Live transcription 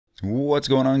What's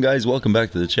going on, guys? Welcome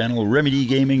back to the channel. Remedy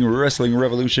Gaming Wrestling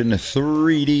Revolution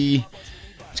 3D.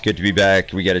 It's good to be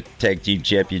back. We got a tag team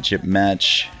championship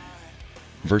match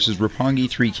versus Roppongi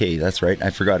 3K. That's right,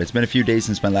 I forgot. It's been a few days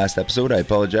since my last episode. I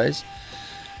apologize.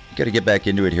 Got to get back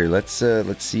into it here. Let's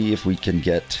see if we can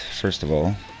get, first of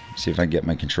all, see if I can get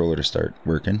my controller to start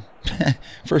working.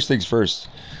 First things first.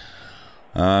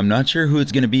 I'm not sure who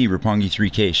it's going to be. Roppongi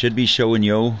 3K should be Show and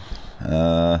Yo,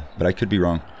 but I could be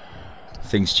wrong.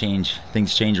 Things change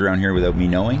around here without me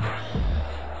knowing.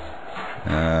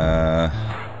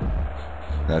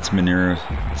 That's Minoru.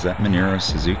 Is that Minoru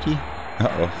Suzuki?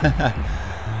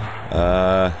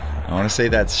 I want to say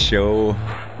that's Show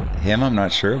him. I'm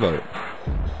not sure about.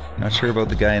 Not sure about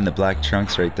the guy in the black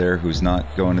trunks right there who's not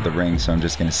going to the ring, so I'm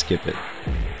just gonna skip it.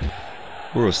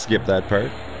 We'll skip that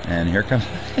part. And here comes.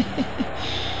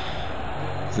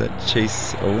 Is that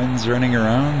Chase Owens running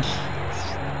around?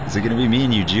 Is it going to be me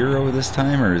and Yujiro this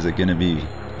time, or is it going to be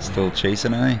still Chase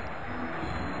and I?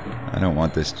 I don't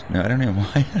want this. No, I don't know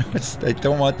why. I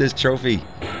don't want this trophy.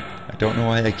 I don't know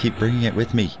why I keep bringing it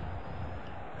with me.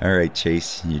 Alright,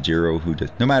 Chase, Yujiro, who does.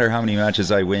 No matter how many matches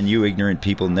I win, you ignorant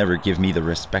people never give me the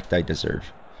respect I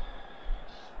deserve.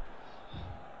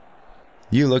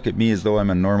 You look at me as though I'm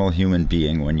a normal human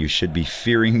being when you should be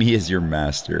fearing me as your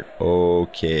master.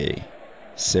 Okay.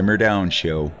 Simmer down,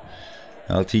 Show.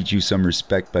 I'll teach you some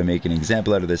respect by making an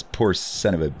example out of this poor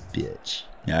son of a bitch.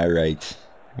 Alright,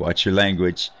 watch your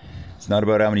language. It's not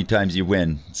about how many times you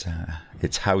win.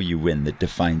 It's how you win that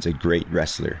defines a great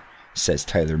wrestler, says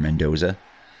Tyler Mendoza.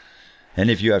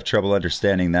 And if you have trouble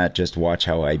understanding that, just watch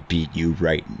how I beat you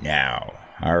right now.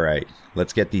 Alright,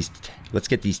 let's get these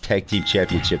tag team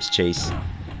championships, Chase.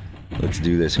 Let's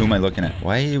do this. Who am I looking at?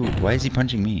 Why is he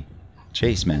punching me?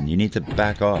 Chase, man, you need to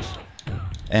back off.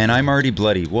 And I'm already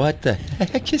bloody. What the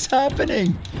heck is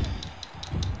happening?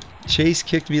 Chase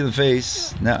kicked me in the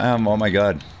face. Now oh my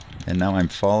god. And now I'm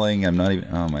falling. I'm not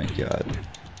even. Oh my god.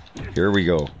 Here we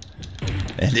go.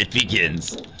 And it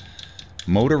begins.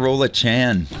 Motorola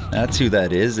Chan. That's who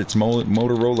that is. It's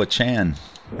Motorola Chan.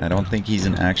 I don't think he's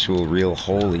an actual real.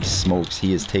 Holy smokes.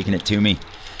 He is taking it to me.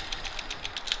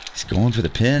 He's going for the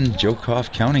pin. Joe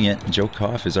Koff counting it. Joe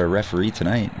Koff is our referee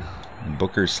tonight.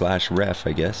 Booker / ref,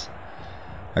 I guess.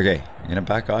 Okay, I'm gonna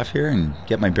back off here and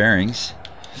get my bearings.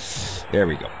 There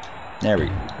we go. There we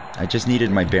go. I just needed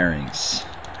my bearings.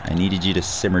 I needed you to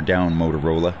simmer down,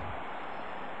 Motorola.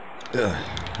 Ugh.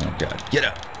 Oh god. Get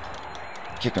up.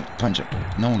 Kick him. Punch him.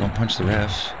 No, don't punch the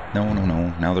ref. No, no,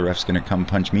 no. Now the ref's gonna come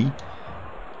punch me.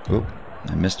 Oh,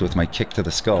 I missed with my kick to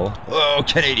the skull. Oh,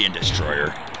 Canadian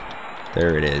Destroyer.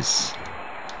 There it is.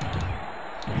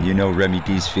 You know Remy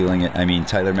D's feeling it. I mean,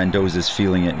 Tyler Mendoza's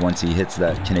feeling it once he hits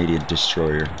that Canadian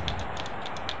Destroyer.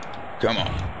 Come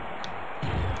on.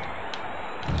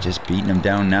 Just beating him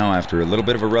down now after a little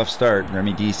bit of a rough start.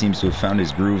 Remy D seems to have found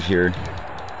his groove here.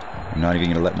 I'm not even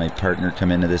going to let my partner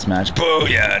come into this match.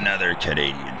 Booyah! Another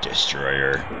Canadian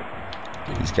Destroyer.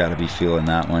 He's got to be feeling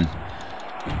that one.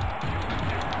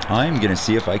 I'm going to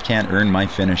see if I can't earn my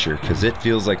finisher, because it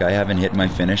feels like I haven't hit my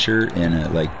finisher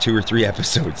in like 2 or 3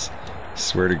 episodes.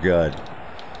 Swear to God,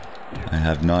 I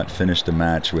have not finished a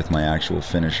match with my actual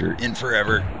finisher in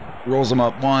forever. Rolls him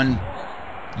up. 1.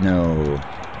 No.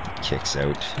 Kicks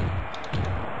out.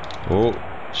 Oh,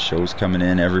 Show's coming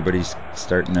in. Everybody's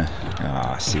starting to.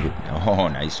 See what. Oh,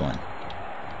 nice one.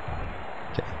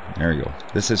 Okay, there we go.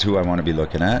 This is who I want to be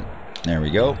looking at. There we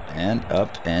go. And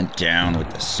up and down with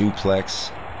the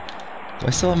suplex. Do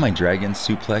I still have my dragon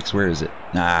suplex? Where is it?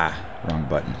 Wrong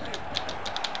button.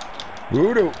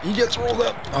 Voodoo, he gets rolled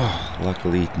up. Oh,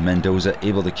 luckily Mendoza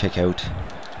able to kick out.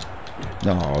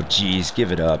 Oh, jeez,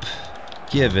 give it up.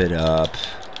 Give it up.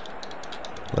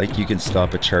 Like you can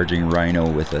stop a charging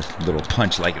rhino with a little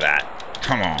punch like that.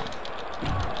 Come on.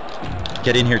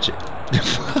 Get in here, Chase.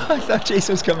 I thought Chase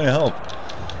was coming to help.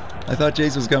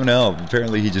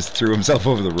 Apparently he just threw himself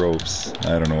over the ropes.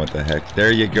 I don't know what the heck.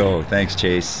 There you go. Thanks,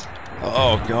 Chase.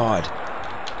 Oh, God.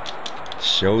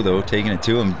 Show, though, taking it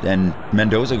to him, and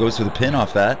Mendoza goes for the pin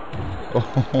off that.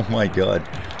 Oh my god,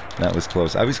 that was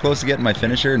close. I was close to getting my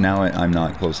finisher. Now I'm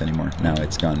not close anymore. Now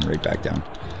it's gone right back down.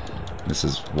 This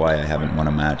is why I haven't won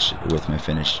a match with my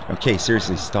finish. Okay,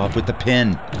 seriously, stop with the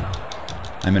pin.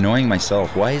 I'm annoying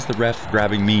myself. Why is the ref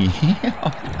grabbing me?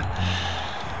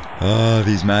 Oh,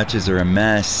 these matches are a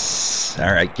mess.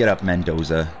 Alright, get up,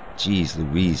 Mendoza. Jeez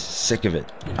Louise, sick of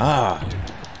it.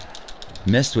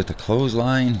 Missed with the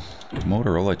clothesline.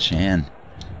 Motorola Chan.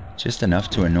 Just enough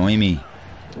to annoy me.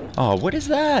 Oh, what is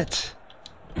that?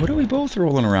 What are we both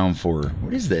rolling around for?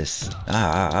 What is this?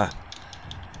 I'm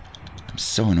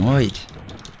so annoyed.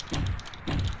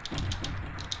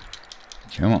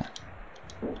 Come on.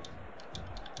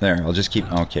 There, I'll just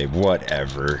keep... Okay,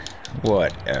 whatever.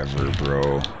 Whatever,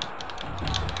 bro.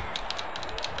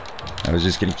 I was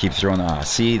just going to keep throwing... Ah,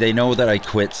 see, they know that I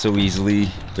quit so easily.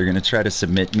 They're going to try to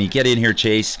submit me. Get in here,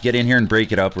 Chase. Get in here and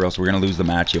break it up, or else we're going to lose the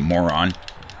match, you moron.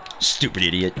 Stupid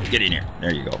idiot. Get in here.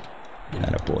 There you go.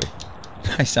 Attaboy.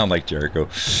 I sound like Jericho.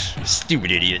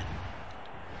 Stupid idiot.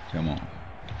 Come on.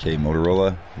 Okay,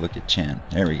 Motorola. Look at Chan.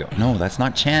 There we go. No, that's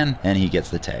not Chan. And he gets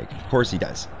the tag. Of course he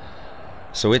does.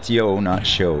 So it's Yo, not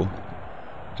Show.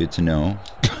 Good to know.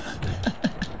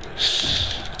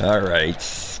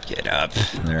 Alright. Get up.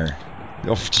 There.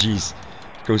 Oh, jeez.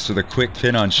 Goes for the quick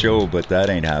pin on Show, but that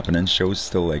ain't happening. Show's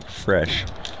still, like, fresh.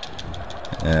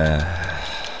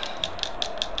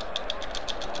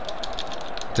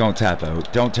 Don't tap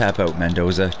out. Don't tap out,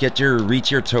 Mendoza.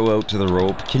 Reach your toe out to the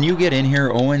rope. Can you get in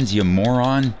here, Owens, you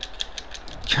moron?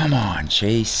 Come on,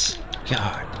 Chase.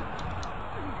 God.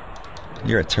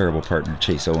 You're a terrible partner,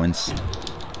 Chase Owens.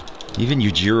 Even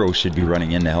Yujiro should be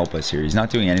running in to help us here. He's not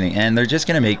doing anything. And they're just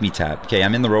going to make me tap. Okay,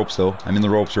 I'm in the ropes, though. I'm in the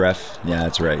ropes, ref. Yeah,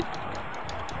 that's right.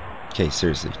 Okay,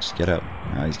 seriously. Just get up.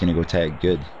 He's going to go tag.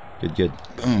 Good. Good, good.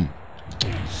 Boom.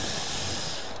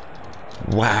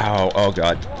 Wow. Oh,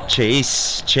 God.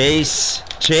 Chase. Chase.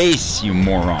 Chase, you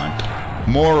moron.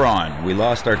 Moron. We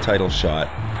lost our title shot.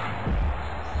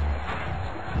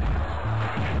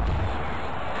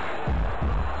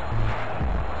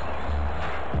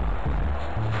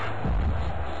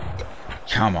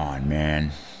 Come on,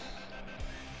 man.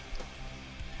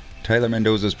 Tyler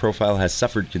Mendoza's profile has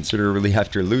suffered considerably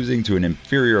after losing to an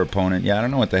inferior opponent. Yeah, I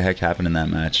don't know what the heck happened in that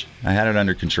match. I had it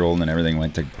under control and then everything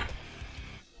went to...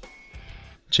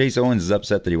 Chase Owens is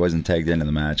upset that he wasn't tagged into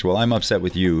the match. Well, I'm upset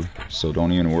with you, so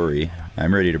don't even worry.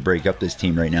 I'm ready to break up this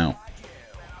team right now.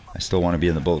 I still want to be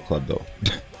in the Bullet Club, though.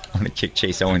 I want to kick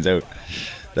Chase Owens out.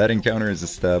 That encounter has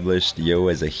established Yo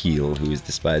as a heel who is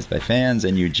despised by fans,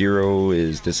 and Yujiro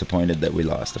is disappointed that we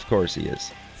lost. Of course he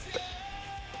is.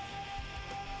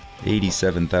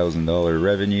 $87,000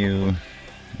 revenue,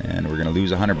 and we're going to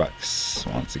lose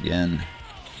 $100 once again.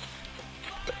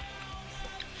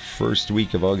 First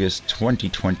week of August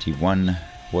 2021.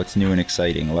 What's new and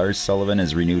exciting? Lars Sullivan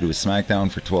is renewed with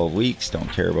SmackDown for 12 weeks. Don't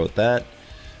care about that.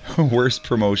 Worst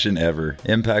promotion ever.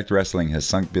 Impact Wrestling has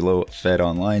sunk below Fed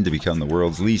Online to become the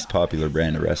world's least popular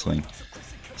brand of wrestling.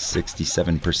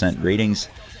 67% ratings.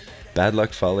 Bad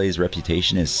Luck Fale's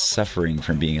reputation is suffering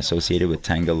from being associated with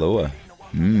Tangaloa.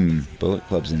 Bullet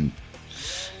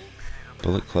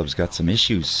Club's got some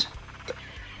issues.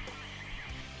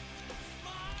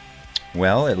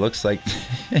 Well, it looks like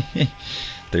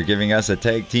they're giving us a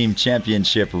tag team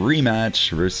championship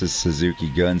rematch versus Suzuki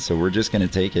Gun, so we're just going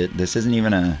to take it. This isn't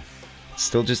even it's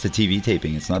still just a TV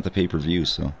taping. It's not the pay-per-view,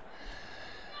 so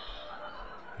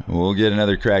we'll get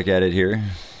another crack at it here.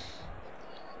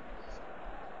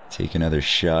 Take another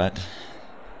shot.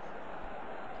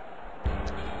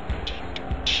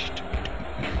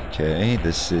 Okay,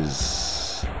 that's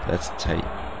tight.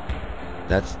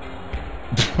 That's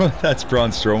that's Braun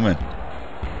Strowman.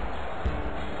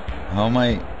 How am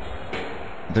I...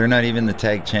 They're not even the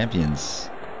tag champions.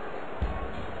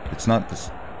 It's not this...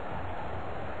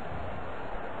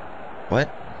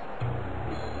 What?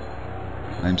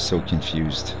 I'm so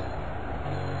confused.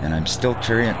 And I'm still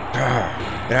carrying...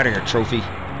 Get out of here, trophy.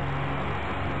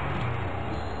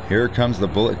 Here comes the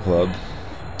Bullet Club.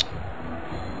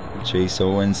 Chase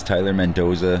Owens, Tyler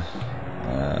Mendoza.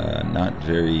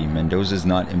 Mendoza's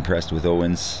not impressed with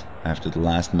Owens after the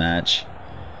last match.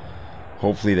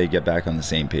 Hopefully they get back on the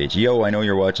same page. Yo, I know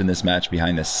you're watching this match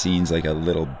behind the scenes like a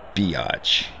little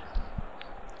biatch.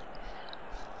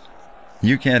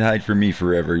 You can't hide from me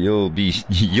forever. You'll be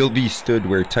stood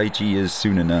where Taichi is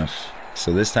soon enough.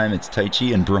 So this time it's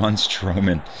Taichi and Braun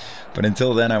Strowman. But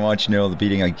until then, I want you to know the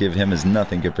beating I give him is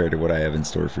nothing compared to what I have in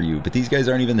store for you. But these guys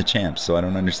aren't even the champs, so I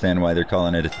don't understand why they're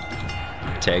calling it a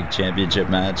tag championship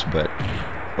match, but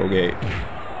okay.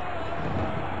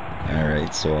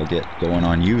 Alright, so I'll get going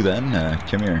on you then.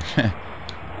 Come here.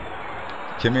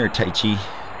 Come here, Taichi.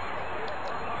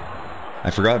 I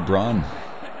forgot Braun.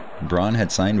 Braun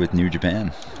had signed with New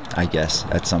Japan, I guess,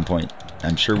 at some point.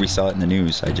 I'm sure we saw it in the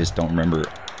news. I just don't remember.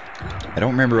 I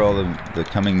don't remember all the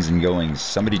comings and goings.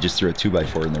 Somebody just threw a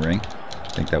 2x4 in the ring. I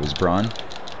think that was Braun.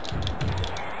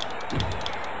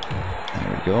 There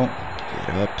we go.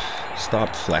 Get up.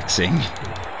 Stop flexing.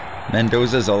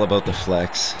 Mendoza's all about the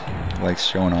flex. Likes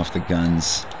showing off the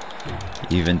guns,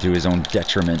 even to his own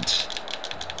detriment.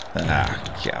 Ah,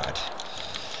 God.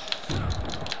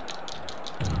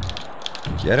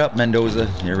 Get up, Mendoza.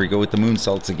 Here we go with the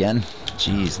moonsaults again.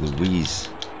 Jeez Louise.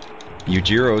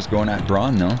 Yujiro's going at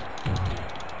Braun, though.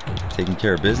 taking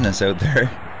care of business out there.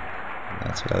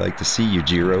 That's what I like to see,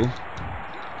 Yujiro.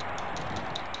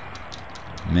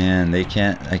 Man, I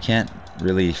can't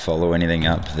really follow anything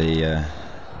up. They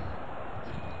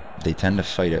tend to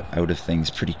fight out of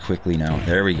things pretty quickly now.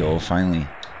 There we go, finally.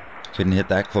 Couldn't hit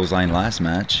that clothesline last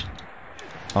match.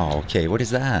 Oh, okay, what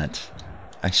is that?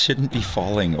 I shouldn't be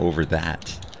falling over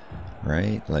that,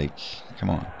 right? Like, come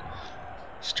on.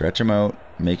 Stretch them out,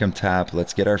 make them tap.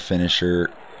 Let's get our finisher.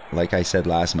 Like I said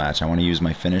last match, I want to use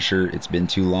my finisher. It's been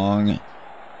too long.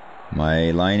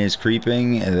 My line is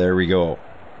creeping. There we go.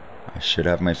 I should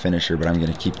have my finisher, but I'm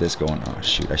going to keep this going. Oh,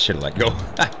 shoot. I should have let go.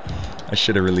 I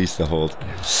should have released the hold.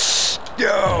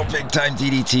 Yo, big time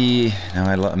DDT. Now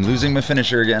I'm losing my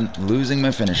finisher again. Losing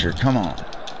my finisher. Come on.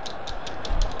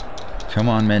 Come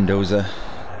on, Mendoza.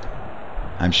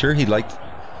 I'm sure he'd like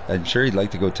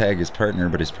to go tag his partner,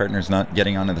 but his partner's not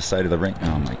getting onto the side of the ring.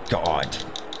 Oh, my God.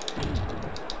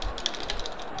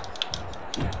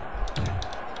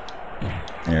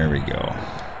 There we go.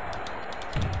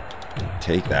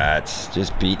 Take that.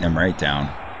 Just beating him right down.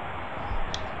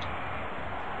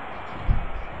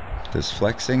 Does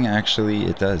flexing actually?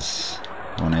 It does.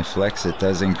 When I flex, it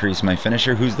does increase my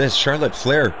finisher. Who's this? Charlotte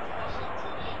Flair.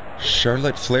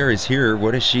 Charlotte Flair is here.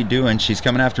 What is she doing? She's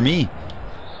coming after me.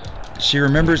 She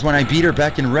remembers when I beat her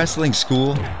back in wrestling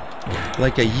school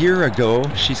like a year ago.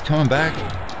 She's coming back.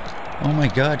 Oh my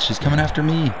God, she's coming after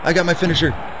me. I got my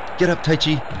finisher. Get up,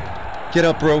 Taichi. Get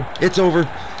up, bro. It's over.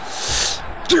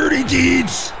 Dirty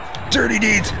deeds. Dirty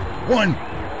deeds. 1,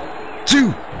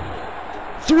 2,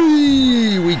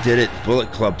 3. We did it.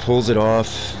 Bullet Club pulls it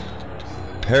off.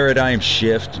 Paradigm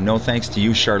shift. No thanks to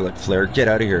you, Charlotte Flair. Get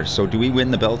out of here. So do we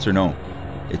win the belt or no?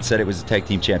 It said it was a tag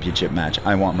team championship match.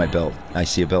 I want my belt. I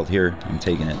see a belt here. I'm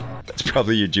taking it. That's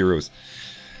probably Yujiro's.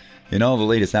 In all the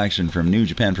latest action from New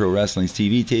Japan Pro Wrestling's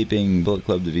TV taping, Bullet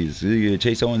Club defeats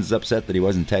Chase Owens is upset that he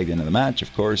wasn't tagged into the match.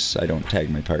 Of course, I don't tag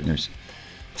my partners.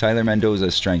 Tyler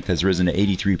Mendoza's strength has risen to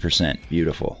 83%.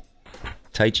 Beautiful.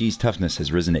 Taichi's toughness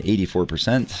has risen to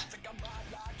 84%.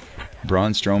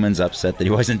 Braun Strowman's upset that he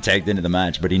wasn't tagged into the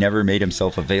match, but he never made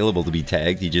himself available to be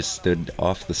tagged. He just stood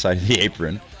off the side of the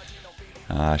apron.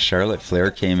 Charlotte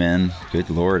Flair came in. Good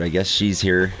Lord, I guess she's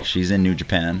here. She's in New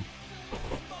Japan.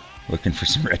 Looking for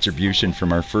some retribution from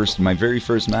my very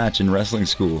first match in wrestling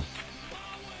school.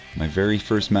 My very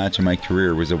first match in my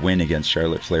career was a win against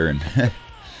Charlotte Flair, and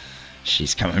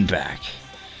she's coming back.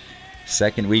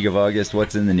 Second week of August,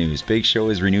 what's in the news? Big Show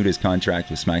has renewed his contract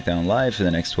with SmackDown Live for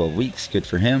the next 12 weeks. Good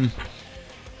for him.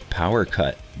 Power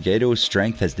cut. Gedo's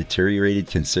strength has deteriorated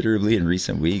considerably in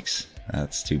recent weeks.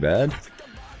 That's too bad.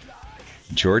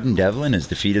 Jordan Devlin has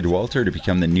defeated Walter to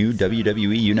become the new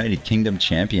WWE United Kingdom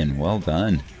champion. Well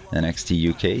done. NXT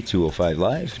UK 205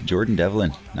 Live. Jordan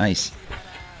Devlin. Nice.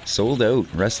 Sold out.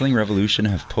 Wrestling Revolution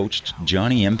have poached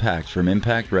Johnny Impact from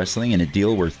Impact Wrestling in a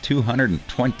deal worth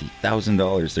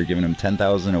 $220,000. They're giving him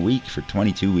 $10,000 a week for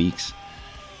 22 weeks.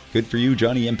 Good for you,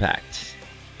 Johnny Impact.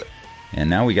 And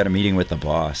now we got a meeting with the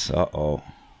boss. Uh-oh.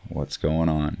 What's going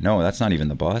on? No, that's not even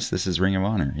the boss. This is Ring of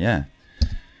Honor. Yeah.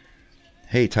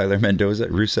 Hey, Tyler Mendoza.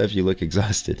 Rusev, you look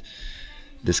exhausted.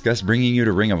 Discuss bringing you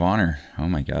to Ring of Honor. Oh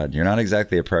my God. You're not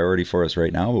exactly a priority for us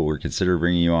right now, but we're considering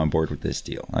bringing you on board with this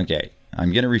deal. Okay.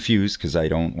 I'm going to refuse because I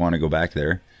don't want to go back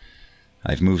there.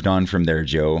 I've moved on from there,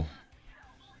 Joe.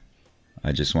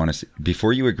 I just want to...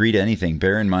 Before you agree to anything,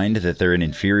 bear in mind that they're an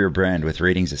inferior brand with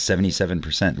ratings of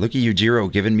 77%. Look at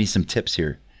Yujiro giving me some tips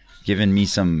here. Giving me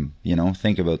some,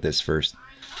 think about this first.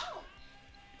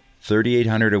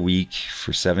 $3,800 a week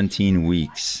for 17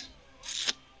 weeks.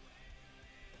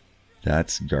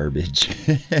 That's garbage.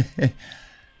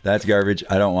 That's garbage.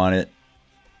 I don't want it.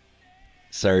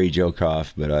 Sorry, Joe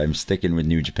Koff, but I'm sticking with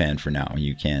New Japan for now.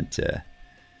 You can't...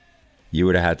 you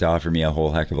would have had to offer me a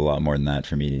whole heck of a lot more than that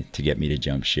for me to get me to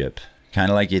jump ship.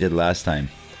 Kind of like you did last time.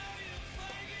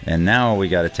 And now we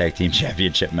got a tag team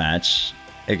championship match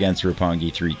against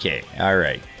Roppongi 3K.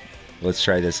 Alright, let's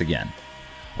try this again.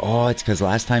 Oh, it's because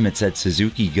last time it said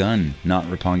Suzuki Gun, not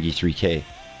Roppongi 3K.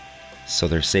 So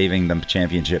they're saving the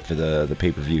championship for the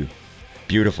pay-per-view.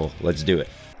 Beautiful. Let's do it.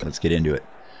 Let's get into it.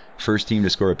 First team to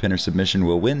score a pin or submission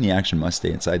will win. The action must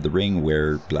stay inside the ring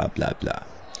where blah blah blah.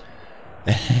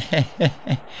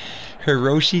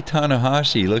 Hiroshi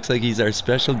Tanahashi looks like he's our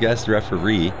special guest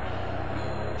referee.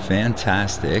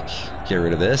 Fantastic. Get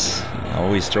rid of this. I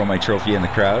always throw my trophy in the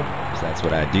crowd, because that's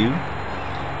what I do.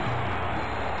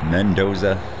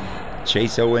 Mendoza,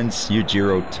 Chase Owens,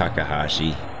 Yujiro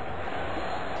Takahashi.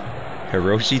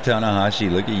 Hiroshi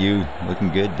Tanahashi, look at you, looking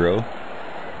good, bro.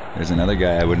 There's another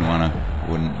guy I wouldn't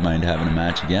mind having a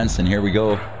match against, and here we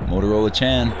go. Motorola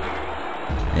Chan.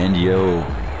 And yo.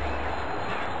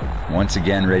 Once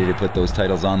again, ready to put those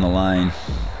titles on the line.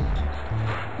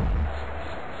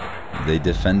 They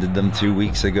defended them 2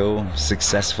 weeks ago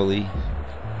successfully.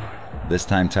 This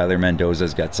time Tyler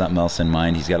Mendoza's got something else in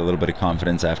mind. He's got a little bit of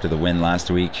confidence after the win last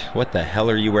week. What the hell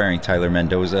are you wearing, Tyler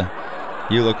Mendoza?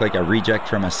 You look like a reject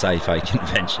from a sci-fi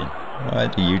convention.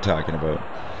 What are you talking about?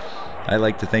 I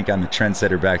like to think I'm a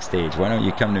trendsetter backstage. Why don't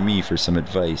you come to me for some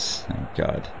advice? Oh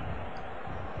God.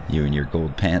 You and your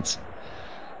gold pants.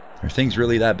 Are things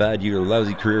really that bad? Your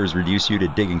lousy careers reduce you to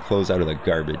digging clothes out of the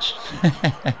garbage.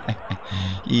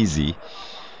 Easy.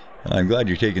 Well, I'm glad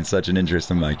you're taking such an interest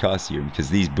in my costume, because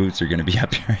these boots are going to be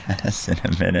up your ass in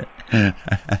a minute.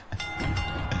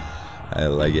 I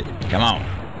like it. Come on.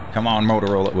 Come on,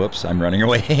 Motorola. Whoops, I'm running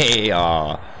away.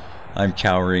 Aw, I'm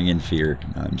cowering in fear.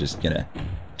 I'm just going to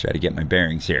try to get my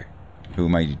bearings here. Who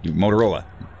am I? Motorola.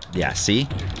 Yeah, see?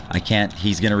 I can't.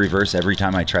 He's going to reverse every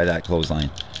time I try that clothesline.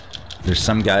 There's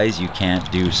some guys you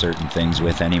can't do certain things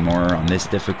with anymore. On this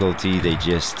difficulty, they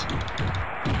just...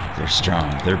 They're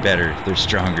strong. They're better. They're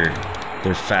stronger.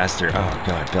 They're faster. Oh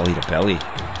God, belly to belly.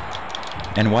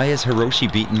 And why is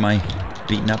Hiroshi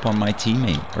beating up on my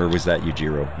teammate? Or was that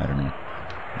Yujiro? I don't know.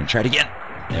 And try it again.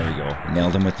 There we go.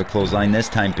 Nailed him with the clothesline this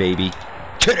time, baby.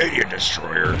 Canadian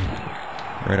Destroyer.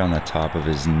 Right on the top of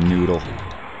his noodle.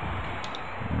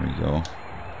 There we go.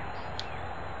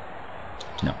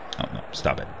 No, no,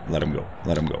 stop it. Let him go.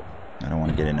 Let him go. I don't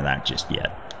want to get into that just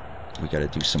yet. We got to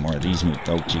do some more of these moves.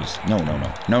 Oh, jeez. No, no,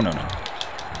 no. No, no, no.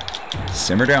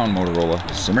 Simmer down, Motorola.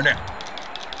 Simmer down.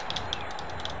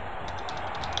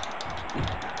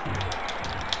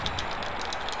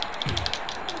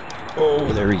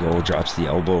 Oh, there we go. Drops the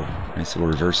elbow. Nice little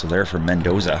reversal there for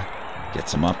Mendoza.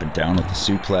 Gets him up and down with the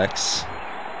suplex.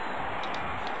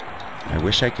 I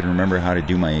wish I could remember how to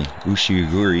do my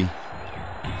Ushiguri,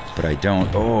 but I don't.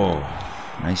 Oh,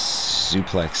 nice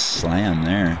suplex slam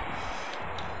there.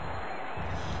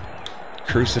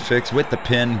 Crucifix with the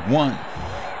pin. 1,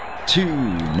 2,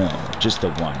 no, just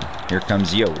the 1. Here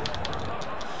comes Yo.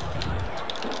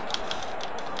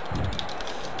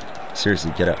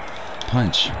 Seriously, get up.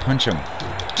 Punch. Punch him.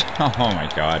 Oh my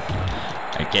God.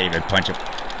 I can't even punch him.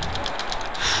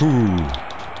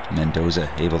 Whew. Mendoza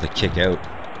able to kick out.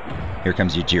 Here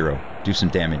comes Yujiro. Do some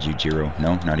damage, Yujiro.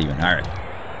 No, not even. Alright.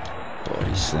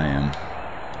 Body slam.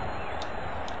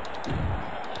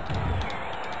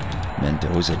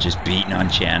 Mendoza just beating on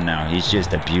Chan now. He's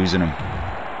just abusing him.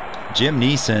 Jim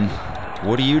Neeson,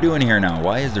 what are you doing here now?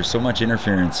 Why is there so much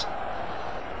interference?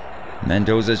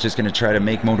 Mendoza's just going to try to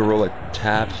make Motorola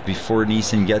tap before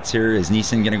Neeson gets here. Is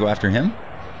Neeson going to go after him?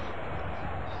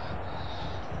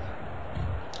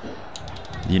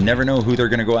 You never know who they're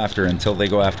going to go after until they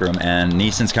go after him. And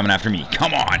Neeson's coming after me.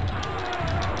 Come on!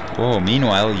 Whoa,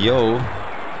 meanwhile, Yo...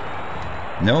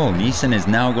 No, Neeson is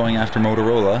now going after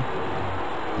Motorola.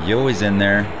 Yo is in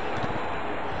there.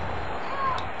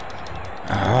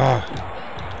 Ah,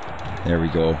 there we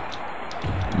go.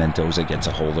 Mendoza gets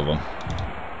a hold of him.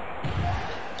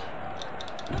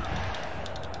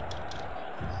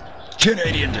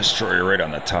 Canadian Destroyer right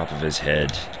on the top of his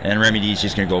head. And Remedy's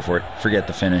just going to go for it. Forget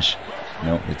the finish.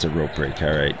 No, it's a rope break.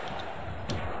 All right.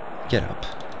 Get up.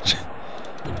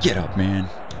 Get up, man.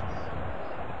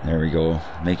 There we go.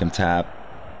 Make him tap.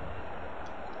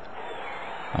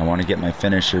 I want to get my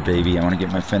finisher, baby. I want to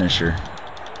get my finisher.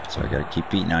 So I got to keep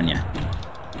beating on you.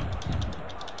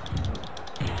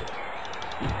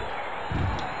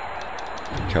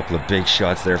 A couple of big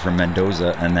shots there from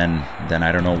Mendoza, and then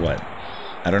I don't know what.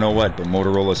 I don't know what, but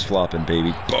Motorola's flopping,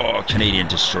 baby. Oh, Canadian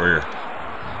Destroyer.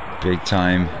 Big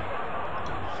time.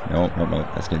 No, no, no.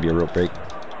 That's going to be a rope break.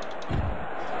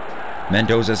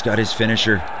 Mendoza's got his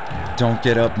finisher. Don't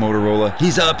get up, Motorola.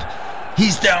 He's up.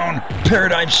 He's down.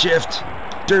 Paradigm shift.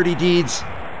 Dirty deeds.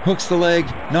 Hooks the leg.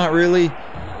 Not really.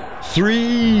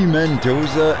 3.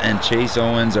 Mendoza and Chase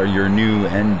Owens are your new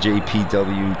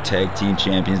NJPW Tag Team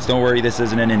Champions. Don't worry, this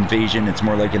isn't an invasion. It's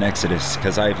more like an exodus,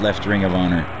 because I've left Ring of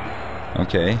Honor.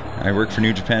 Okay, I work for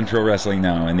New Japan Pro Wrestling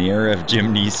now, and the era of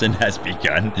Jim Neeson has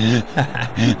begun.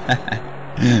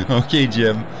 Okay,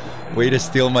 Jim. Way to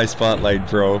steal my spotlight,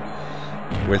 bro.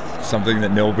 With something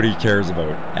that nobody cares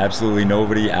about. Absolutely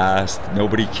nobody asked.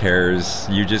 Nobody cares.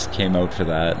 You just came out for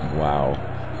that. Wow.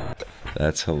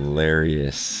 That's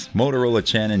hilarious. Motorola,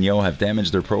 Chan, and Yo have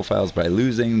damaged their profiles by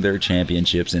losing their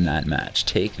championships in that match.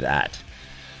 Take that.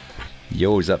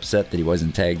 Yo is upset that he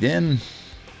wasn't tagged in.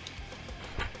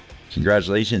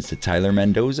 Congratulations to Tyler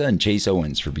Mendoza and Chase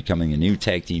Owens for becoming the new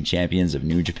tag team champions of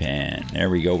New Japan. There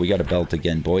we go. We got a belt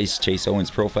again, boys. Chase Owens'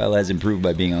 profile has improved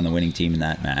by being on the winning team in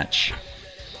that match.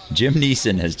 Jim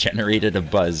Neeson has generated a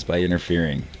buzz by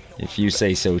interfering. If you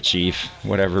say so, Chief.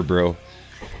 Whatever, bro.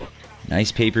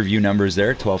 Nice pay-per-view numbers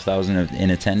there. 12,000 in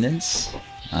attendance.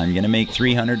 I'm going to make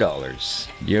 $300.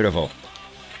 Beautiful.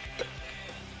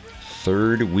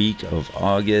 3rd week of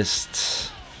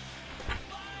August.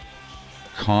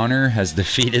 Connor has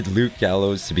defeated Luke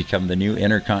Gallows to become the new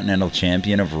Intercontinental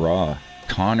Champion of Raw.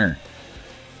 Connor.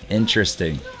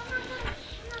 Interesting.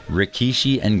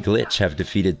 Rikishi and Glitch have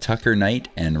defeated Tucker Knight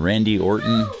and Randy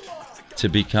Orton to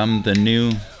become the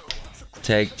new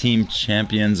tag team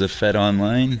champions of Fed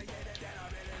Online.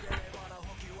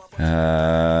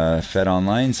 Fed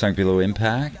Online sunk below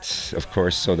Impact, of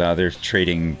course, so now they're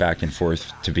trading back and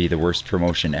forth to be the worst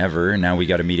promotion ever. Now we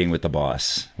got a meeting with the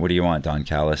boss. What do you want, Don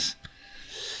Callis?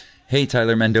 Hey,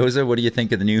 Tyler Mendoza, what do you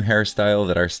think of the new hairstyle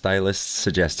that our stylist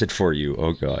suggested for you?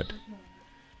 Oh, God.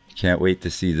 Can't wait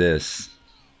to see this.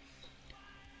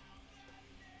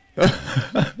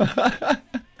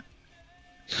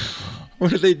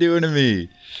 What are they doing to me?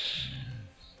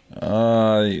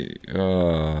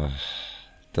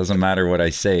 Doesn't matter what I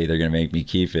say, they're going to make me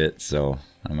keep it, so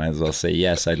I might as well say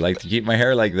yes, I'd like to keep my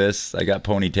hair like this. I got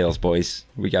ponytails, boys.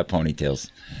 We got ponytails.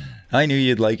 I knew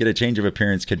you'd like it. A change of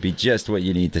appearance could be just what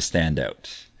you need to stand out.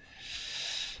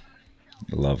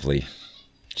 Lovely.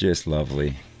 Just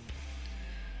lovely.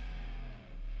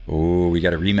 Oh, we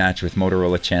got a rematch with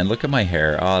Motorola Chan. Look at my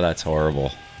hair. Oh, that's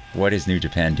horrible. What is New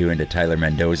Japan doing to Tyler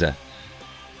Mendoza?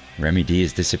 Remy D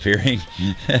is disappearing.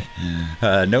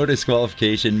 No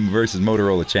disqualification versus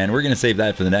Motorola Chan. We're going to save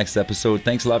that for the next episode.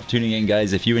 Thanks a lot for tuning in,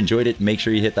 guys. If you enjoyed it, make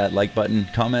sure you hit that like button,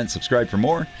 comment, subscribe for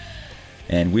more.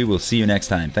 And we will see you next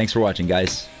time. Thanks for watching,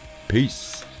 guys.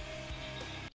 Peace.